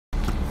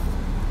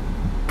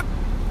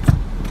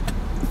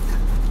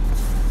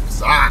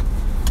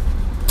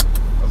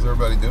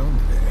doing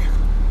today?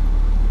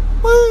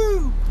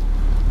 Woo!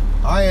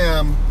 I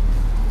am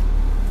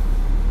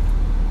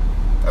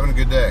having a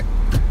good day.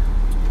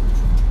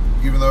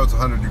 Even though it's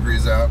 100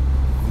 degrees out,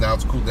 now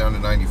it's cooled down to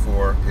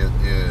 94. It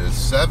is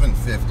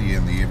 7:50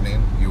 in the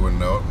evening. You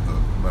wouldn't know it with the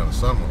amount of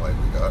sunlight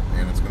we got,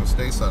 and it's going to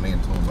stay sunny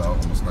until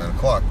about almost 9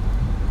 o'clock.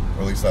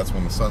 Or at least that's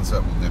when the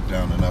sunset will dip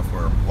down enough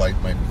where light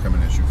might become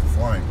an issue for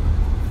flying.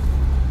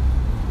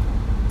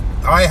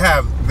 I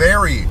have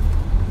very,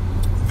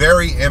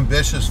 very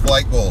ambitious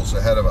flight goals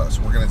ahead of us.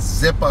 We're going to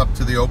zip up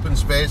to the open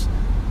space.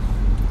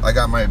 I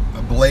got my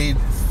Blade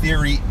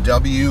Theory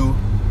W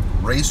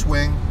race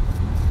wing,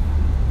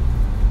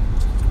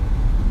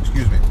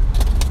 excuse me,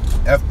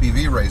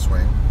 FPV race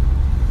wing,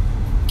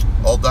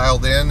 all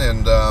dialed in,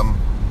 and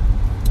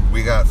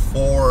we got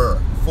 4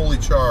 fully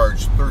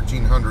charged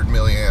 1300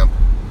 milliamp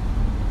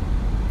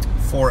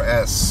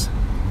 3S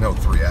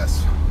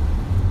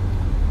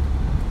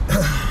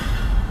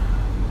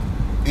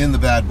in the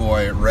bad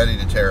boy, ready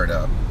to tear it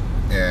up.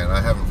 And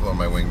I haven't flown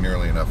my wing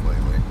nearly enough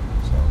lately,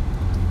 so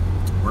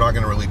we're not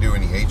going to really do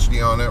any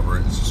HD on it.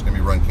 It's just going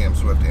to be run Cam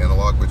Swift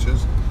analog, which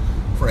is,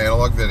 for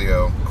analog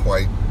video,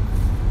 quite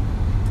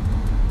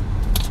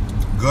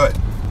good.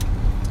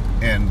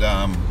 And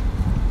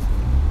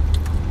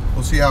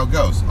we'll see how it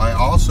goes. I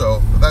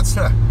also, that's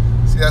not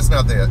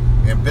the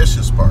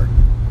ambitious part.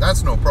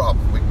 That's no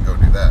problem. We can go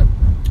do that.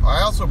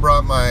 I also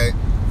brought my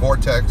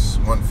Vortex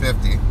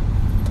 150.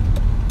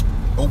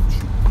 Ouch.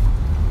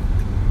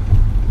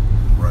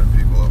 Running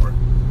people over.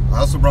 I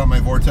also brought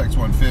my Vortex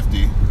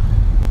 150.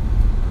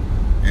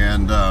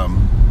 And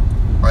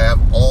I have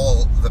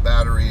all the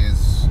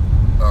batteries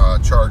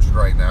charged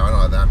right now. I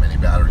don't have that many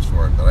batteries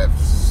for it, but I have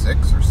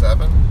 6 or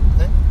 7, I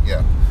think.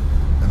 Yeah.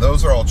 And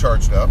those are all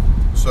charged up.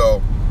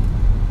 So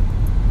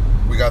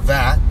we got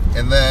that.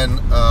 And then,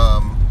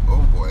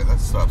 oh boy, that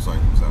stop sign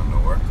comes out of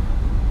nowhere.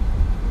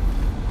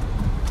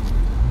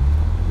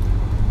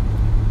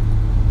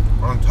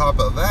 On top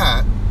of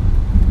that,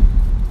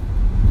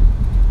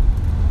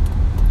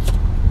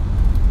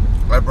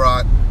 I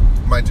brought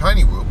my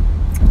Tiny Whoop,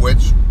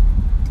 which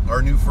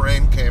our new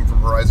frame came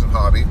from Horizon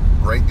Hobby.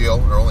 Great deal.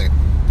 They're only,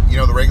 you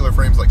know, the regular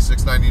frame's like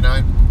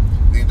 $6.99.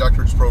 The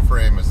Inductrix Pro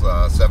frame is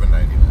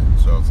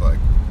 $7.99. So it's like,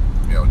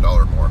 you know,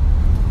 $1 more.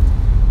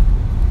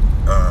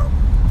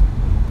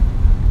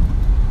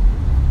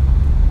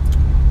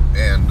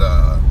 And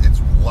it's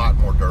a lot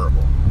more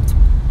durable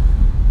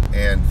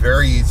and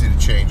very easy to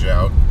change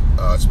out,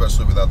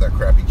 especially without that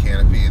crappy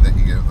canopy that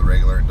you get with the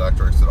regular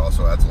Inductrix. It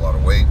also adds a lot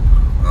of weight.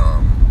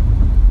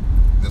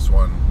 This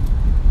one,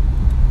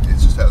 it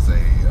just has a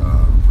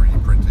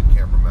 3D printed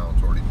camera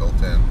mount already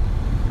built in,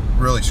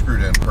 really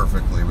screwed in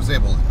perfectly.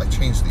 I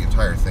changed the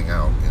entire thing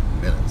out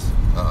in minutes.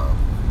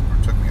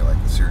 It took me like,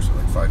 seriously,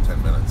 like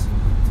 5-10 minutes,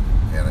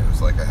 and it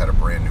was like I had a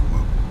brand new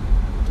Whoop.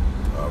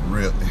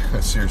 Really,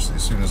 seriously,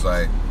 as soon as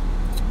I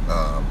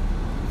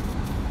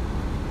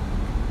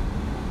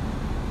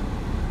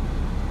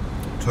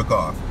took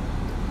off,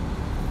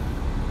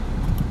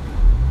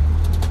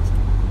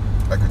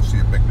 I could see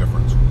a big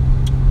difference.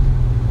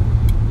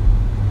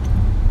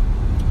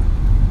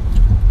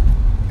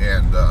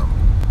 And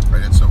I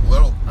did some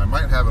little, I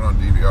might have it on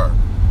DVR.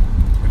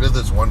 I did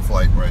this one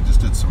flight where I just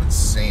did some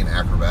insane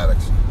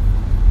acrobatics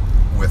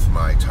with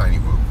my Tiny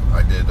Whoop.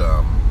 I did,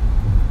 I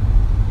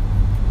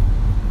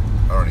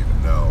don't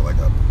even know, like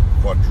a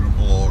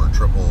quadruple or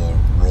triple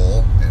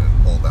roll, and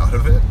it pulled out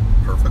of it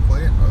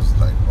perfectly. And I was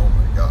like, oh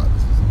my god,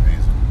 this is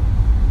amazing.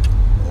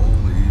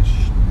 Holy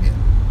shit.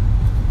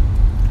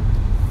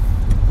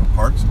 The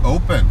park's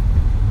open.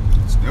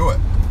 Let's do it.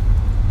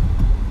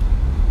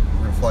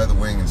 We're going to fly the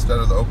wing instead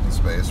of the open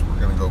space. We're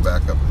going to go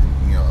back up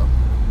in Neon.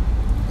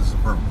 This is a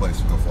perfect place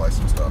to go fly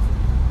some stuff.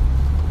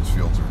 These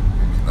fields are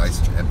going to be nice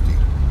and empty.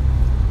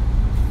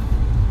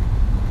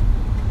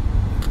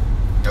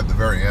 At the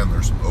very end,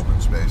 there's some open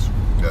space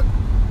that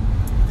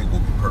I think will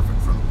be perfect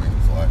for the wing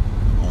to fly.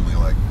 Only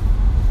like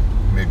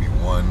maybe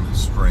one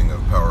string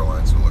of power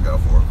lines to look out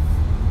for.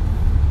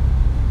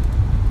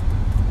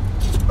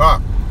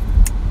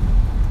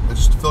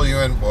 Just to fill you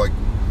in, well,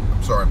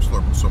 I'm sorry I'm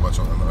slurping so much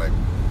on them tonight.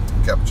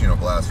 Cappuccino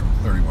Blast from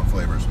 31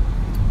 Flavors.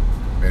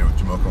 Made it with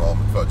Jamocha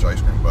almond fudge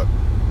ice cream, but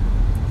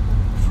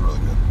it's really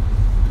good.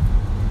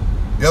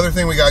 The other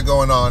thing we got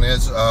going on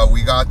is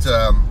we got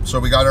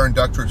our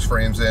Inductrix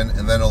frames in,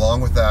 and then along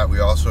with that, we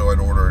also had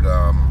ordered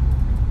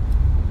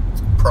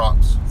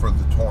props for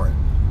the Torrent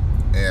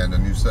and a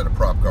new set of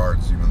prop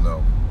guards, even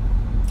though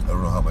I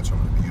don't know how much I'm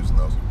going to be using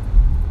those.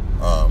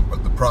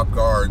 But the prop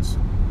guards,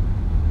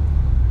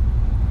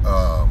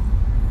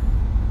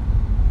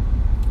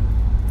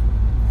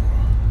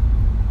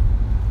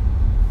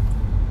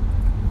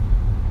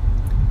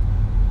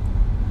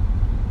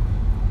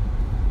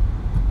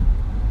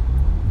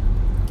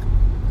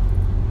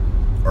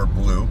 are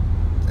blue,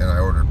 and I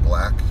ordered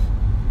black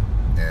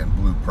and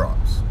blue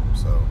props,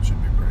 so it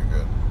should be pretty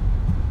good.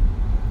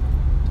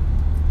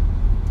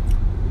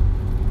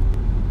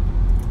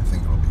 I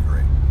think it'll be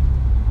great.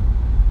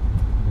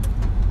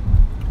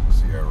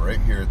 See you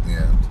right here at the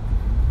end.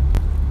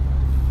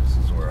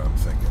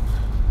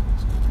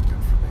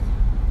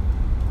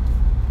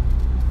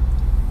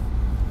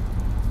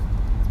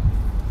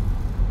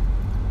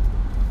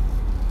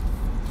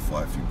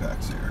 fly a few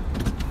packs here.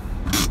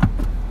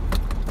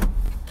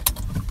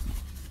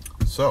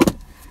 So,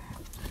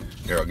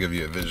 here I'll give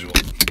you a visual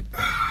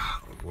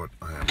of what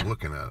I am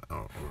looking at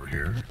over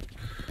here.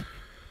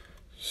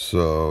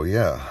 So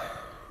yeah,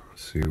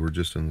 see, we're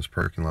just in this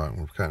parking lot and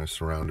we're kind of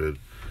surrounded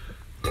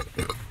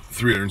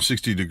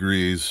 360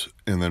 degrees,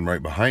 and then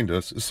right behind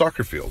us is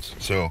soccer fields.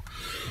 So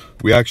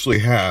we actually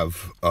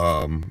have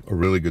a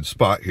really good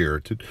spot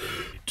here to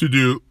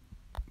do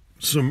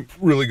some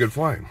really good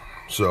flying.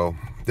 So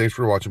thanks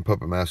for watching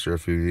Puppet Master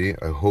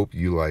FPV. I hope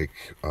you like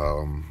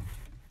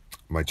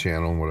my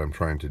channel and what I'm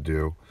trying to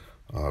do,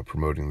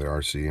 promoting the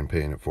RC and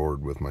paying it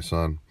forward with my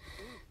son.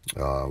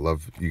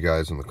 Love you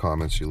guys in the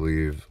comments you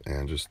leave,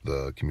 and just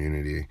the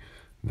community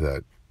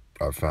that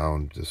I've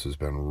found. This has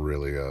been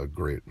really a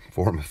great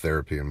form of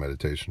therapy and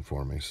meditation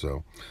for me.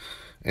 So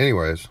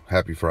anyways,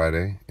 happy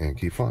Friday and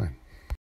keep flying.